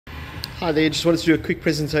Hi there, just wanted to do a quick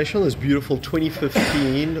presentation on this beautiful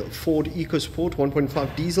 2015 Ford EcoSport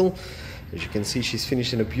 1.5 diesel. As you can see, she's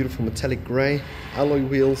finished in a beautiful metallic grey, alloy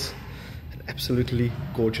wheels, an absolutely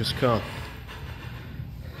gorgeous car.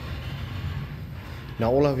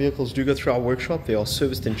 Now all our vehicles do go through our workshop. They are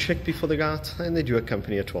serviced and checked before they go out, and they do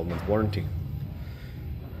accompany a 12-month warranty.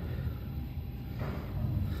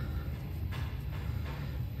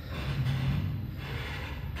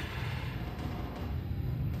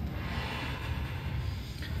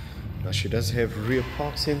 Now she does have rear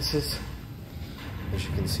park sensors, as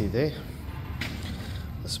you can see there.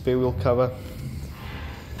 A spare wheel cover,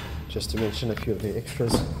 just to mention a few of the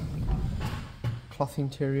extras. Cloth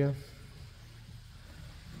interior.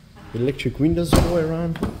 Electric windows all the way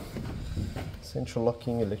around. Central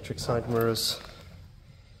locking, electric side mirrors.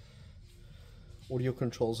 Audio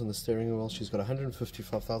controls on the steering wheel. She's got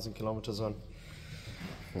 155,000 kilometers on.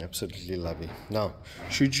 Absolutely lovely. Now,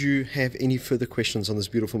 should you have any further questions on this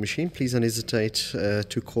beautiful machine, please don't hesitate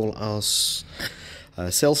to call our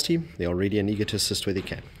sales team. They are ready and eager to assist where they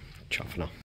can. Ciao for now.